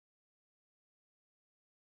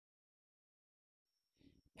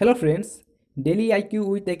Hello friends, daily IQ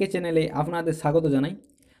with একে চ্যানেলে আপনাদের স্বাগত জানাই।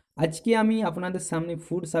 আজকে আমি আপনাদের সামনে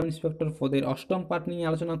ফুড সাব ইন্সপেক্টর পদের অষ্টম পার্ট নিয়ে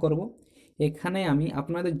আলোচনা করব। এখানে আমি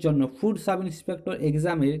আপনাদের জন্য ফুড সাব ইন্সপেক্টর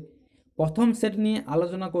এক্সামের প্রথম সেট নিয়ে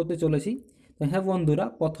আলোচনা করতে চলেছি। তো হ্যাঁ বন্ধুরা,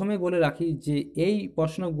 প্রথমে বলে রাখি যে এই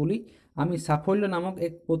প্রশ্নগুলি আমি সাফল্য নামক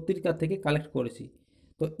এক পত্রিকা থেকে কালেক্ট করেছি।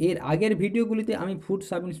 তো এর আগের ভিডিওগুলিতে আমি ফুড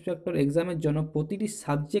সাব ইন্সপেক্টর এক্সামের জন্য প্রতিটি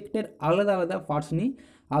সাবজেক্টের আলাদা আলাদা পার্টস নিয়ে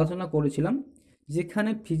আলোচনা করেছিলাম,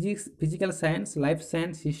 যেখানে physical science, life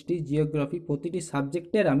science, history, geography প্রতিটি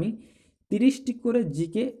সাবজেক্টের আমি 30টি করে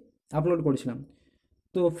জিকে আপলোড করেছিলাম।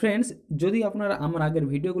 তো ফ্রেন্ডস, যদি আপনারা আমার আগের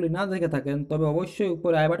ভিডিওগুলি না দেখে থাকেন তবে অবশ্যই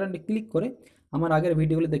উপরে আই বাটনটি ক্লিক করে আমার আগের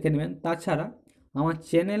ভিডিওগুলি দেখে নেবেন। তাছাড়া আমার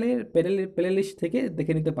চ্যানেলের প্লেলিস্ট থেকে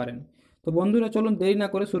দেখে নিতে পারেন। তো বন্ধুরা, চলুন দেরি না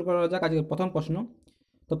করে শুরু করা যাক আজকের প্রথম প্রশ্ন।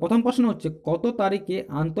 তো প্রথম প্রশ্ন হচ্ছে, কত তারিখে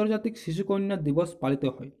আন্তর্জাতিক শিশুকন্যা দিবস পালিত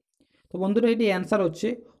হয়? তো বন্ধুরা, এটি অ্যান্সার হচ্ছে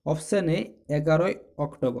option A, 11ই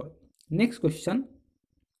October. Next question,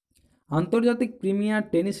 আন্তর্জাতিক প্রিমিয়ার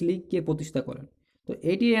টেনিস লিগ কে প্রতিষ্ঠা করেন? তো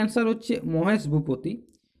এটির অ্যান্সার হচ্ছে মহেশ ভূপতি।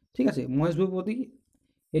 ঠিক আছে, মহেশ ভূপতি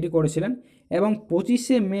এটি করেছিলেন। এবং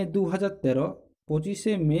 25শে মে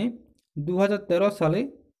 2013 সালে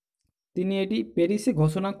তিনি এটি প্যারিসে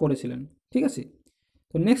ঘোষণা করেছিলেন। ঠিক আছে।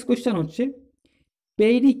 তো নেক্সট কোয়েশ্চেন হচ্ছে,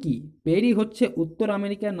 পেরি কি? পেরি হচ্ছে উত্তর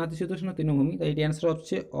আমেরিকার নাতিশীতোষ্ণ তৃণভূমি। তাই এটি অ্যান্সার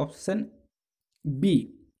হচ্ছে অপশান বি।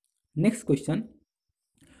 নেক্সট কোয়েশ্চেন,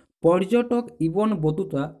 পর্যটক ইবন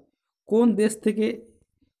বতুতা কোন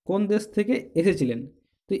দেশ থেকে এসেছিলেন?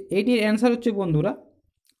 তো এটির অ্যান্সার হচ্ছে বন্ধুরা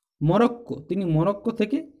মরক্কো। তিনি মরক্কো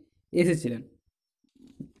থেকে এসেছিলেন।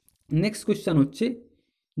 নেক্সট কোয়েশ্চেন হচ্ছে,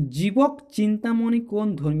 জীবক চিন্তামণি কোন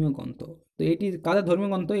ধর্মীয় গ্রন্থ? তো এটি কাদের ধর্মীয়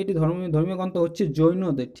গ্রন্থ? এটি ধর্মীয় গ্রন্থ হচ্ছে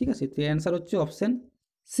জৈনদের। ঠিক আছে, তো অ্যান্সার হচ্ছে অপশান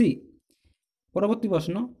সি। পরবর্তী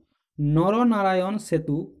প্রশ্ন, নরনারায়ণ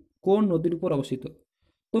সেতু কোন নদীর উপর অবস্থিত?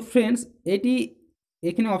 তো ফ্রেন্ডস,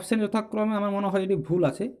 এখানে অপশান যথাক্রমে আমার মনে হয় এটি ভুল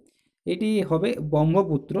আছে। এটি হবে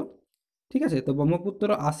ব্রহ্মপুত্র। ঠিক আছে, তো ব্রহ্মপুত্র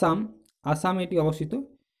আসাম এটি অবস্থিত।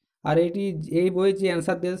 আর এই বইয়ে যে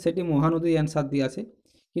অ্যান্সার দিয়েছে সেটি মহানদী অ্যান্সার দিয়ে আছে,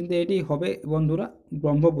 কিন্তু এটি হবে বন্ধুরা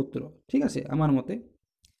ব্রহ্মপুত্র। ঠিক আছে, আমার মতে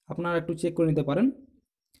আপনারা একটু চেক করে নিতে পারেন।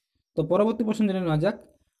 তো পরবর্তী প্রশ্ন জেনে নেওয়া যাক,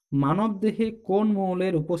 মানবদেহে কোন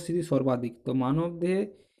মৌলের উপস্থিতি সর্বাধিক? তো মানবদেহে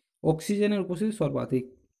অক্সিজেনের উপস্থিতি সর্বাধিক।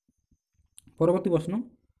 পরবর্তী প্রশ্ন,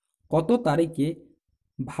 কত তারিখে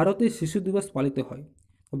ভারতে শিশু দিবস পালিত হয়?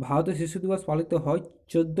 তো ভারতে শিশু দিবস পালিত হয়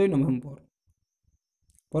 14ই নভেম্বর।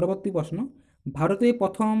 পরবর্তী প্রশ্ন, ভারতে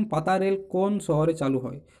প্রথম পাতা রেল কোন শহরে চালু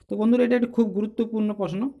হয়? তো বন্ধুরা, এটা একটি খুব গুরুত্বপূর্ণ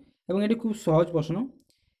প্রশ্ন এবং এটি খুব সহজ প্রশ্ন।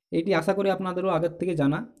 এটি আশা করি আপনাদেরও আগের থেকে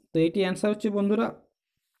জানা। তো এটি অ্যান্সার হচ্ছে বন্ধুরা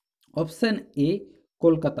অপশান এ,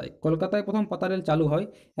 কলকাতায় প্রথম পাতা রেল চালু হয়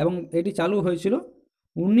এবং এটি চালু হয়েছিল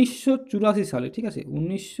 1984 সালে। ঠিক আছে,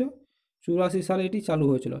 1984 সালে এটি চালু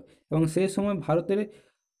হয়েছিল এবং সেই সময় ভারতের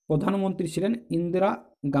প্রধানমন্ত্রী ছিলেন ইন্দিরা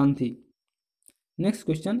গান্ধী। নেক্সট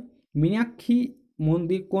কোয়েশ্চেন, মীনাক্ষী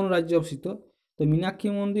মন্দির কোন রাজ্যে অবস্থিত? তো মীনাক্ষী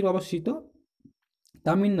মন্দির অবস্থিত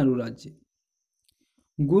তামিলনাড়ু রাজ্যে।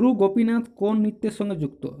 গুরু গোপীনাথ কোন নৃত্যের সঙ্গে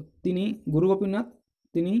যুক্ত? গুরু গোপীনাথ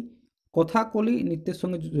তিনি কথাকলি নৃত্যের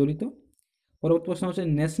সঙ্গে জড়িত। পরবর্তী প্রশ্ন হচ্ছে,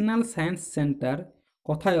 ন্যাশনাল সায়েন্স সেন্টার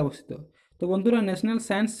কোথায় অবস্থিত? তো বন্ধুরা, ন্যাশনাল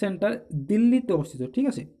সায়েন্স সেন্টার দিল্লিতে অবস্থিত। ঠিক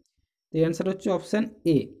আছে, তো অ্যান্সার হচ্ছে অপশান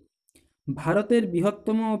এ। ভারতের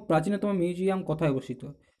বৃহত্তম ও প্রাচীনতম মিউজিয়াম কোথায় অবস্থিত?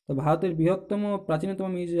 তো ভারতের বৃহত্তম ও প্রাচীনতম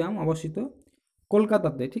মিউজিয়াম অবস্থিত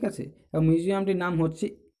কলকাতাতে। ঠিক আছে, এবং মিউজিয়ামটির নাম হচ্ছে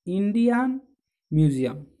ইন্ডিয়ান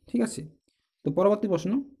মিউজিয়াম। ঠিক আছে। তো পরবর্তী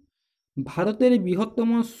প্রশ্ন, ভারতের বৃহত্তম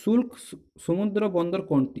শুল্ক সমুদ্র বন্দর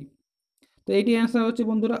কোনটি? তো এইটি অ্যান্সার হচ্ছে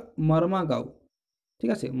বন্ধুরা মারমাগাঁও। ঠিক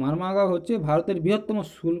আছে, মারমাগাঁও হচ্ছে ভারতের বৃহত্তম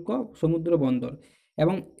শুল্ক সমুদ্র বন্দর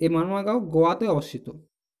এবং এই মারমাগাঁও গোয়াতে অবস্থিত।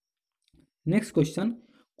 নেক্সট কোয়েশ্চেন,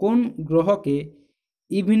 কোন গ্রহকে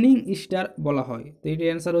ইভিনিং স্টার বলা হয়? তো এটির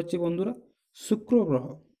অ্যান্সার হচ্ছে বন্ধুরা শুক্র গ্রহ।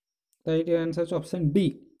 তাই এটির অ্যান্সার হচ্ছে অপশান ডি।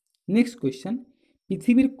 নেক্সট কোয়েশ্চেন,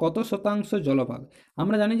 পৃথিবীর কত শতাংশ জলভাগ?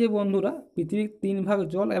 আমরা জানি যে বন্ধুরা পৃথিবীর 3 ভাগ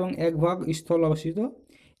জল এবং 1 ভাগ স্থল অবস্থিত,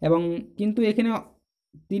 এবং কিন্তু এখানে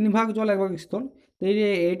 3 ভাগ জল 1 ভাগ স্থল। তো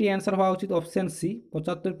এটি অ্যান্সার হওয়া উচিত অপশান সি,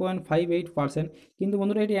 75.58%। কিন্তু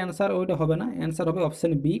বন্ধুরা এটি অ্যান্সার ওইটা হবে না, অ্যান্সার হবে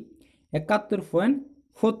অপশান বি,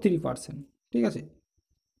 71.43%। ঠিক আছে।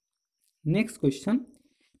 নেক্সট কোয়েশ্চেন,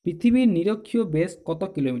 পৃথিবীর নিরক্ষীয় ব্যাস কত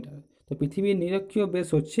কিলোমিটার? তো পৃথিবীর নিরক্ষীয় ব্যাস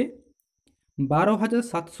হচ্ছে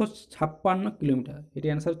 12,756 কিলোমিটার। এটি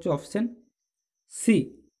অ্যান্সার হচ্ছে অপশান সি।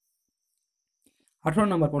 18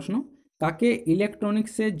 নম্বর প্রশ্ন, কাকে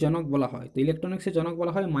ইলেকট্রনিক্সের জনক বলা হয়? তো ইলেকট্রনিক্সের জনক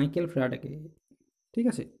বলা হয় মাইকেল ফ্যারাডেকে। ঠিক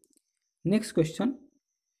আছে। নেক্সট কোয়েশ্চেন,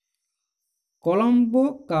 কলম্বো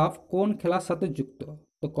কাপ কোন খেলার সাথে যুক্ত?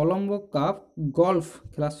 তো কলম্বো কাপ গলফ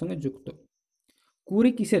খেলার সঙ্গে যুক্ত।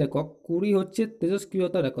 কুড়ি কিসের একক? কুড়ি হচ্ছে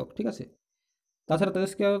তেজস্ক্রিয়তার একক, ঠিক আছে। তাছাড়া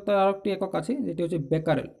তেজস্ক্রিয়তার আরও একটি একক আছে, যেটি হচ্ছে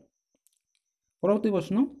বেকারেল। পরবর্তী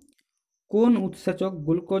প্রশ্ন, কোন উৎসেচক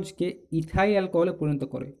গ্লুকোজকে ইথাইল অ্যালকোহলে পরিণত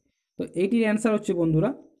করে? তো এইটির অ্যান্সার হচ্ছে বন্ধুরা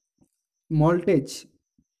মল্টেজ।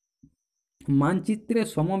 মানচিত্রে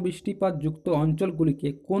সমবৃষ্টিপাত যুক্ত অঞ্চলগুলিকে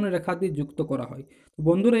কোন রেখা দিয়ে যুক্ত করা হয়? তো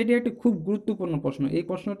বন্ধুরা এটি একটি খুব গুরুত্বপূর্ণ প্রশ্ন। এই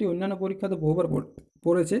প্রশ্নটি অন্যান্য পরীক্ষাতে বহুবার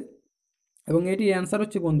পড়েছে এবং এটির অ্যান্সার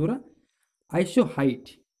হচ্ছে বন্ধুরা আইসো হাইট।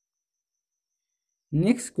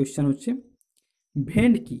 নেক্সট কোয়েশ্চেন হচ্ছে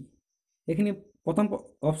ভেন্ট কি? এখানে প্রথম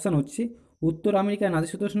অপশান হচ্ছে উত্তর আমেরিকার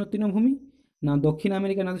নাতিশীতোষ্ণ তৃণভূমি, না দক্ষিণ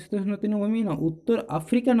আমেরিকার নাতিশীতোষ্ণ তৃণভূমি, না উত্তর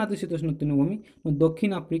আফ্রিকার নাতিশীতোষ্ণ তৃণভূমি, না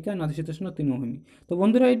দক্ষিণ আফ্রিকার নাতিশীতোষ্ণ তৃণভূমি। তো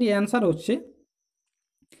বন্ধুরা এটির অ্যান্সার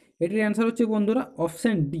হচ্ছে বন্ধুরা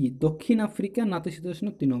অপশান ডি, দক্ষিণ আফ্রিকার নাতিশীতোষ্ণ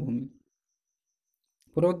তৃণভূমি।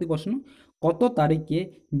 পরবর্তী প্রশ্ন, কত তারিখে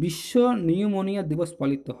বিশ্ব নিউমোনিয়া দিবস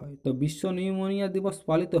পালিত হয়? তো বিশ্ব নিউমোনিয়া দিবস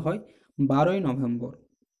পালিত হয় 12ই নভেম্বর।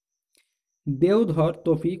 দেওধর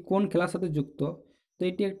ট্রফি কোন খেলার সাথে যুক্ত? তো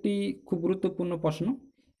এটি একটি খুব গুরুত্বপূর্ণ প্রশ্ন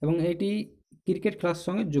এবং এটি ক্রিকেট খেলার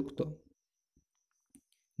সঙ্গে যুক্ত।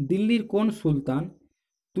 দিল্লির কোন সুলতান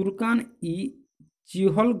তুর্কান ই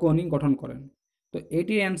চিহলগনি গঠন করেন? তো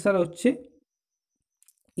এটির অ্যান্সার হচ্ছে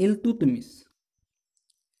ইলতুৎমিশ।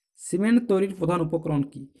 সিমেন্ট তৈরির প্রধান উপকরণ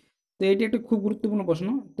কি? তো এটি একটি খুব গুরুত্বপূর্ণ প্রশ্ন।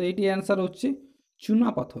 তো এটির অ্যান্সার হচ্ছে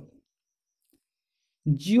চুনাপাথর।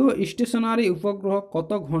 জিও স্টেশনারি উপগ্রহ কত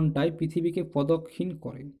ঘন্টায় পৃথিবীকে প্রদক্ষিণ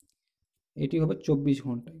করে? এটি হবে 24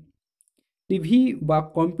 ঘন্টায়। টিভি বা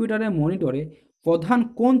কম্পিউটারের মনিটরে প্রধান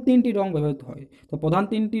কোন তিনটি রং ব্যবহৃত হয়? তো প্রধান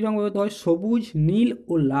তিনটি রং ব্যবহৃত হয় সবুজ, নীল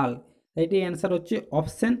ও লাল। এটি অ্যান্সার হচ্ছে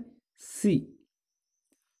অপশান সি।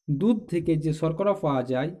 দুধ থেকে যে শর্করা পাওয়া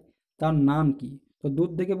যায় তার নাম কি? তো দুধ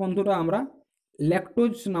থেকে বন্ধুরা আমরা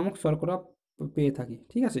ল্যাকটোজ নামক শর্করা পেয়ে থাকি,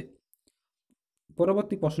 ঠিক আছে।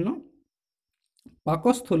 পরবর্তী প্রশ্ন,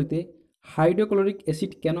 পাকস্থলীতে হাইড্রোক্লোরিক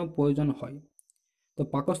অ্যাসিড কেন প্রয়োজন হয়? তো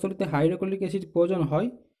পাকস্থলীতে হাইড্রোক্লোরিক অ্যাসিড প্রয়োজন হয়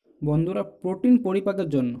বন্ধুরা প্রোটিন পরিপাকের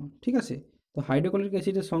জন্য, ঠিক আছে। তো হাইড্রোক্লোরিক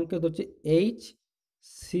অ্যাসিডের সংকেত হচ্ছে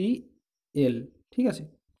HCl, ঠিক আছে।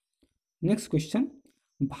 নেক্সট কোয়েশ্চেন,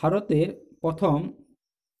 ভারতের প্রথম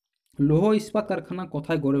লৌহ ইস্পাত কারখানা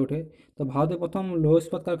কোথায় গড়ে ওঠে? তো ভারতের প্রথম লৌহ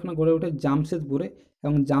ইস্পাত কারখানা গড়ে ওঠে জামশেদপুরে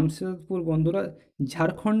এবং জামশেদপুর বন্ধুরা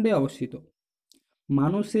ঝাড়খণ্ডে অবস্থিত।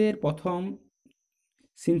 মানুষের প্রথম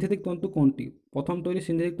সিনথেটিক তন্তু কোনটি? প্রথম তৈরি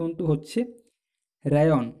সিনথেটিক তন্তু হচ্ছে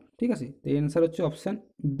রায়ন, ঠিক আছে। তো এর অ্যান্সার হচ্ছে অপশান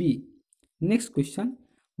বি। নেক্সট কোয়েশ্চেন,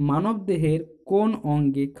 মানব দেহের কোন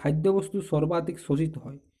অঙ্গে খাদ্যবস্তু সর্বাধিক শোষিত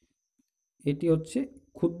হয়? এটি হচ্ছে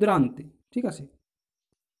ক্ষুদ্রান্তে, ঠিক আছে।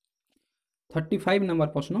 35 নম্বর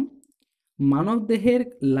প্রশ্ন, মানব দেহের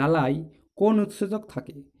লালায় কোন উৎসেচক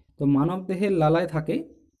থাকে? তো মানব দেহের লালায় থাকে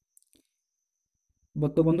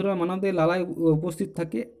তো বন্ধুরা মানব দেহের লালায় উপস্থিত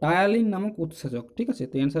থাকে টায়ালিন নামক উৎসেচক, ঠিক আছে।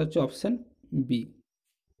 তো অ্যান্সার হচ্ছে অপশান বি।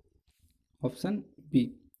 Option B.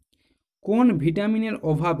 কোন ভিটামিনের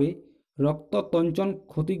অভাবে রক্ততঞ্চন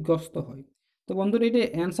ক্ষতিগ্রস্ত হয়? তো বন্ধুরা এটি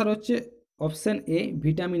অ্যান্সার হচ্ছে option A,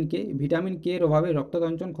 vitamin K. Vitamin K এর অভাবে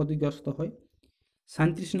রক্ততঞ্চন ক্ষতিগ্রস্ত হয়।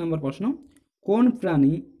 37 নম্বর প্রশ্ন, কোন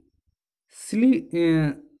প্রাণী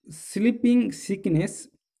স্লিপিং সিকনেস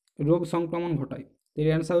রোগ সংক্রমণ ঘটায়? এর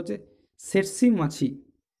অ্যান্সার হচ্ছে সেটসি মাছি,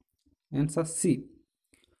 অ্যান্সার সি।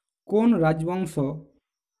 কোন রাজবংশ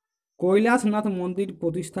কৈলাসনাথ মন্দির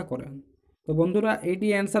প্রতিষ্ঠা করেন? তো বন্ধুরা এটি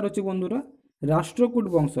অ্যান্সার হচ্ছে বন্ধুরা রাষ্ট্রকূট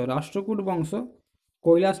বংশ। রাষ্ট্রকূট বংশ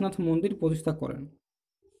কৈলাসনাথ মন্দির প্রতিষ্ঠা করেন।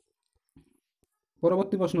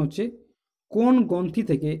 পরবর্তী প্রশ্ন হচ্ছে কোন গ্রন্থি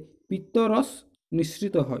থেকে পিত্তরস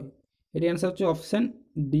নিঃসৃত হয়? এর অ্যান্সার হচ্ছে অপশান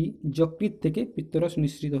ডি, যকৃৎ থেকে পিত্তরস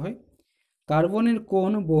নিঃসৃত হয়। কার্বনের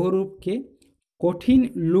কোন বহুরূপকে কঠিন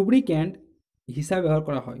লুব্রিক্যান্ট হিসাবে ব্যবহার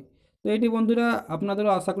করা হয়? তো এটি বন্ধুরা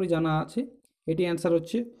আপনাদেরও আশা করি জানা আছে। এটি অ্যান্সার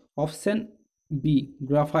হচ্ছে অপশান বি,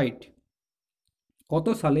 গ্রাফাইট। কত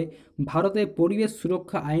সালে ভারতে পরিবেশ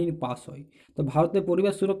সুরক্ষা আইন পাস হয়? তো ভারতে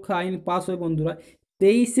পরিবেশ সুরক্ষা আইন পাস হয় বন্ধুরা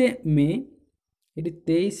 23শে মে। এটি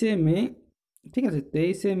 23শে মে, ঠিক আছে।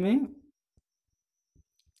 23শে মে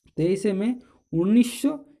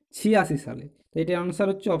 1986 সালে। তো এটির আনসার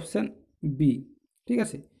হচ্ছে অপশান বি, ঠিক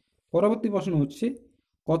আছে। পরবর্তী প্রশ্ন হচ্ছে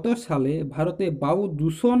কত সালে ভারতে বায়ু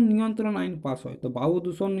দূষণ নিয়ন্ত্রণ আইন পাস হয়? তো বায়ু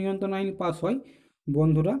দূষণ নিয়ন্ত্রণ আইন পাস হয়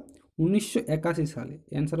বন্ধুরা 1981 সালে।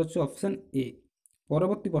 অ্যান্সার হচ্ছে অপশান এ।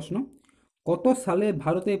 পরবর্তী প্রশ্ন, কত সালে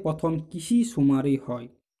ভারতে প্রথম কৃষি শুমারি হয়?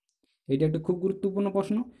 এটা একটা খুব গুরুত্বপূর্ণ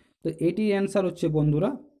প্রশ্ন। তো এটির অ্যান্সার হচ্ছে বন্ধুরা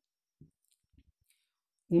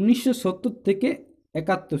 1970 থেকে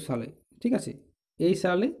 71 সালে, ঠিক আছে। এই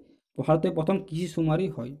সালে ভারতে প্রথম কৃষি শুমারি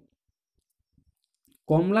হয়।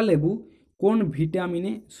 কমলা লেবু কোন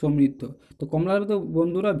ভিটামিনে সমৃদ্ধ? তো কমলা লেবু তো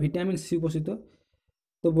বন্ধুরা ভিটামিন সি উপস্থিত।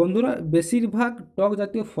 তো বন্ধুরা বেশিরভাগ টক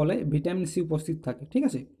জাতীয় ফলে ভিটামিন সি উপস্থিত থাকে, ঠিক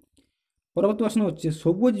আছে। পরবর্তী প্রশ্ন হচ্ছে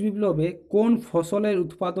সবুজ বিপ্লবে কোন ফসলের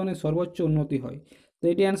উৎপাদনে সর্বোচ্চ উন্নতি হয়? তো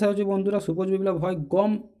এটি অ্যান্সার হচ্ছে বন্ধুরা সবুজ বিপ্লব হয়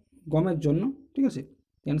গমের জন্য, ঠিক আছে।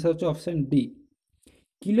 অ্যান্সার হচ্ছে অপশান ডি।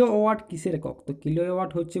 কিলোওয়াট কিসের একক? তো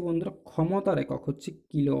কিলোওয়াট হচ্ছে বন্ধুরা ক্ষমতার একক হচ্ছে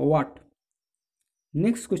কিলোওয়াট।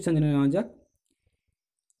 নেক্সট কোয়েশ্চেন জেনে নেওয়া যাক,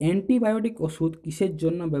 অ্যান্টিবায়োটিক ওষুধ কিসের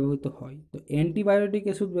জন্য ব্যবহৃত হয়? তো অ্যান্টিবায়োটিক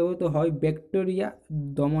ওষুধ ব্যবহৃত হয় ব্যাকটেরিয়া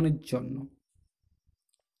দমনের জন্য।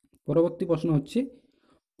 পরবর্তী প্রশ্ন হচ্ছে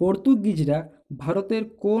পর্তুগিজরা ভারতের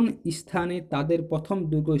কোন স্থানে তাদের প্রথম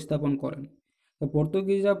দুর্গ স্থাপন করেন? তো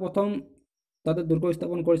পর্তুগিজরা প্রথম তাদের দুর্গ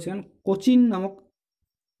স্থাপন করেছিলেন কোচিন নামক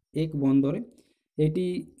এক বন্দরে, এটি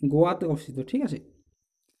গোয়াতে অবস্থিত, ঠিক আছে।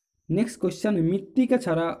 নেক্সট কোয়েশ্চেন, মৃত্তিকা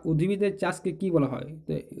ছাড়া উদ্ভিদের চাষকে কি বলা হয়?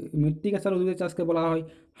 তো মৃত্তিকা ছাড়া উদ্ভিদের চাষকে বলা হয়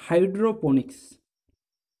হাইড্রোপনিক্স।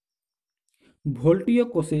 ভোল্টীয়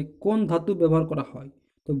কোষে কোন ধাতু ব্যবহার করা হয়?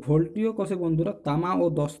 তো ভোল্টীয় কোষে বন্ধুরা তামা ও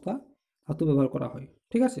দস্তা ধাতু ব্যবহার করা হয়,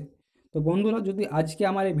 ঠিক আছে। তো বন্ধুরা যদি আজকে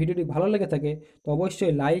আমার এই ভিডিওটি ভালো লেগে থাকে তো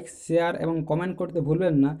অবশ্যই লাইক শেয়ার এবং কমেন্ট করতে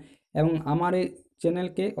ভুলবেন না এবং আমার এই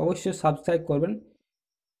চ্যানেলকে অবশ্যই সাবস্ক্রাইব করবেন